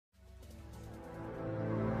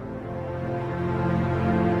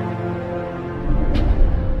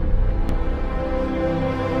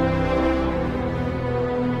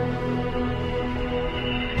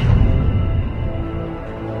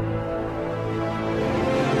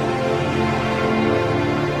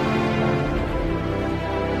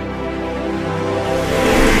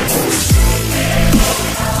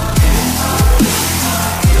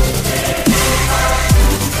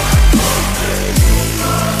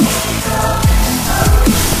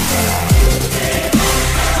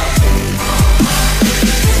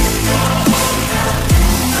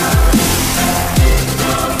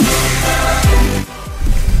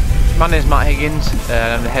Matt Higgins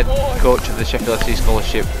and I'm the head coach of the Sheffield FC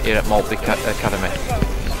Scholarship here at Maltby Academy.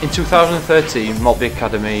 In 2013, Maltby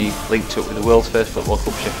Academy linked up with the world's first football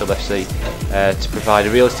club, Sheffield FC, to provide a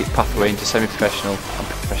realistic pathway into semi-professional and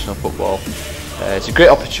professional football. It's a great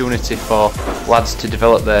opportunity for lads to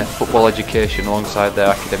develop their football education alongside their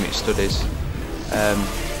academic studies.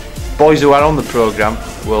 Boys who are on the programme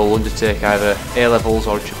will undertake either A-levels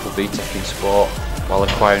or a Triple B Tech in sport, while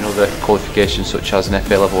acquiring other qualifications such as an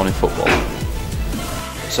FA Level 1 in football.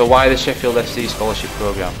 So why the Sheffield FC Scholarship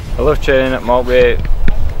Programme? I love training at Maltby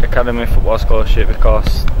Academy Football Scholarship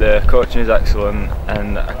because the coaching is excellent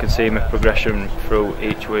and I can see my progression through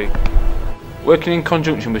each week. Working in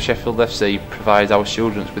conjunction with Sheffield FC provides our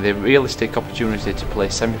students with a realistic opportunity to play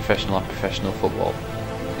semi-professional and professional football.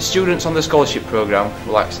 Students on the scholarship programme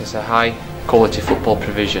will access a high quality football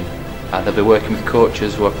provision, and they'll be working with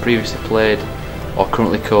coaches who have previously played or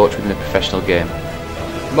currently coach within the professional game.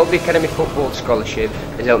 Maltby Academy Football Scholarship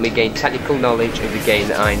has helped me gain technical knowledge of the game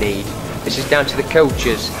that I need. This is down to the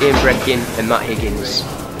coaches, Ian Breckin and Matt Higgins.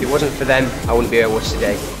 If it wasn't for them, I wouldn't be where I was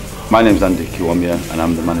today. My name's Andy Kiwamia and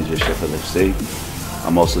I'm the manager of Sheffield FC.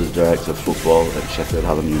 I'm also the director of football at Sheffield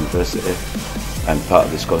Hallam University, and part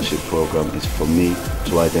of the scholarship programme is for me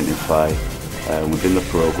to identify within the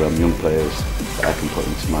programme young players that I can put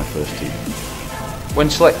into my first team. When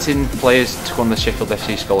selecting players to come on the Sheffield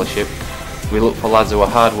FC Scholarship, we look for lads who are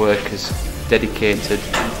hard workers, dedicated,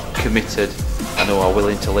 committed and who are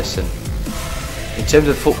willing to listen. In terms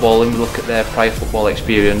of footballing, we look at their prior football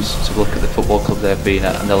experience, so we look at the football club they've been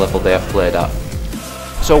at and the level they have played at.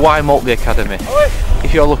 So why Maltby Academy?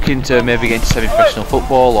 If you're looking to maybe get into semi-professional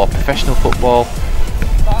football or professional football,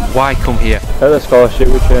 why come here? At the scholarship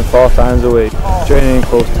we train 4 times a week. Training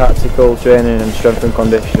includes tactical training and strength and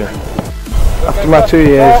conditioning. After my 2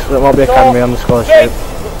 years at Maltby Academy on the scholarship,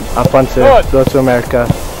 I plan to go to America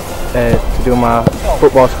to do my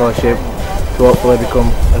football scholarship to hopefully become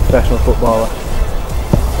a professional footballer.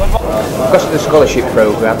 Because of the scholarship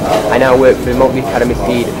programme, I now work for the Maltby Academy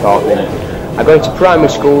PE department. I go into primary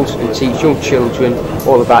schools and teach young children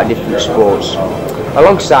all about different sports.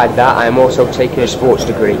 Alongside that, I am also taking a sports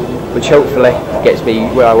degree, which hopefully gets me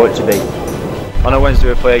where I want to be. On a Wednesday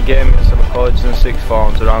we play a game against some colleges and sixth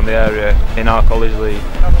forms around the area in our college league,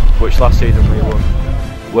 which last season we won.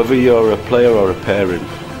 Whether you're a player or a parent,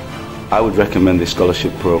 I would recommend the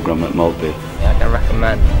scholarship programme at Maltby. I can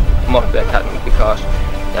recommend Maltby Academy because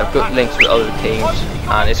they have good links with other teams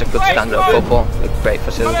and it's a good standard of football with great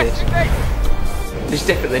facilities. There's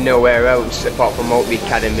definitely nowhere else apart from Maltby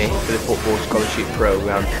Academy for the football scholarship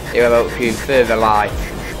programme. It will help you in further life.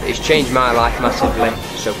 It's changed my life massively,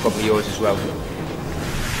 so probably yours as well.